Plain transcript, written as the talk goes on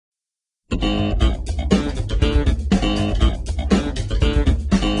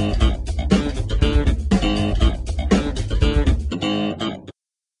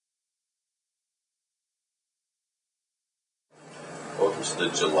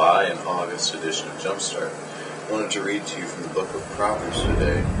July and August edition of Jumpstart. I wanted to read to you from the book of Proverbs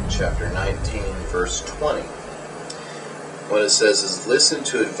today, chapter 19, verse 20. What it says is, "Listen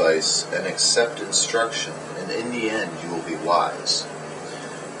to advice and accept instruction, and in the end you will be wise."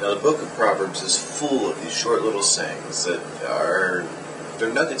 Now, the book of Proverbs is full of these short little sayings that they're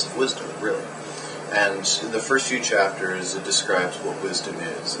nuggets of wisdom, really. And in the first few chapters, it describes what wisdom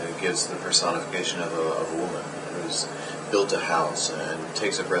is. And it gives the personification of a woman who's built a house and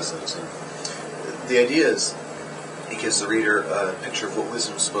takes up residence. And the idea is, it gives the reader a picture of what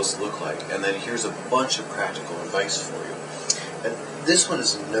wisdom is supposed to look like. And then here's a bunch of practical advice for you. And this one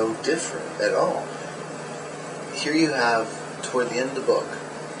is no different at all. Here you have, toward the end of the book,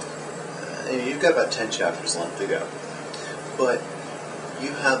 and you've got about 10 chapters left to go, but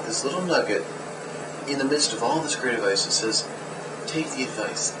you have this little nugget in the midst of all this great advice that says, take the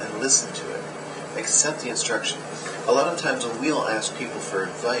advice and listen to it. Accept the instruction. A lot of times when we'll ask people for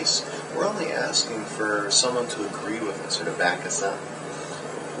advice, we're only asking for someone to agree with us or to back us up.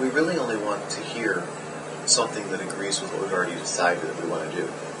 We really only want to hear something that agrees with what we've already decided that we want to do.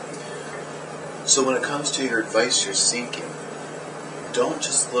 So when it comes to your advice you're seeking, don't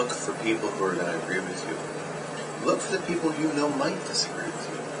just look for people who are going to agree with you. Look for the people you know might disagree with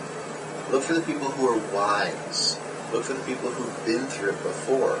you. Look for the people who are wise. Look for the people who've been through it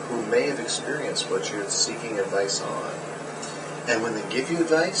before, who may have experienced what you're seeking advice on. And when they give you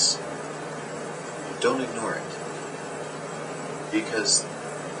advice, don't ignore it. Because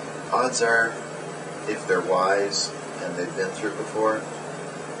odds are, if they're wise and they've been through it before,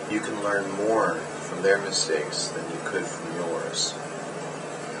 you can learn more from their mistakes than you could from yours.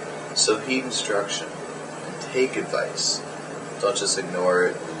 So heed instruction and take advice. Don't just ignore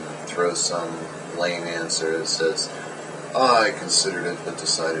it and throw some lame answer that says, I considered it but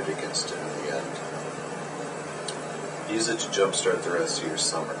decided against it in the end. Use it to jumpstart the rest of your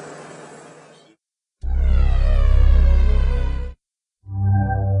summer.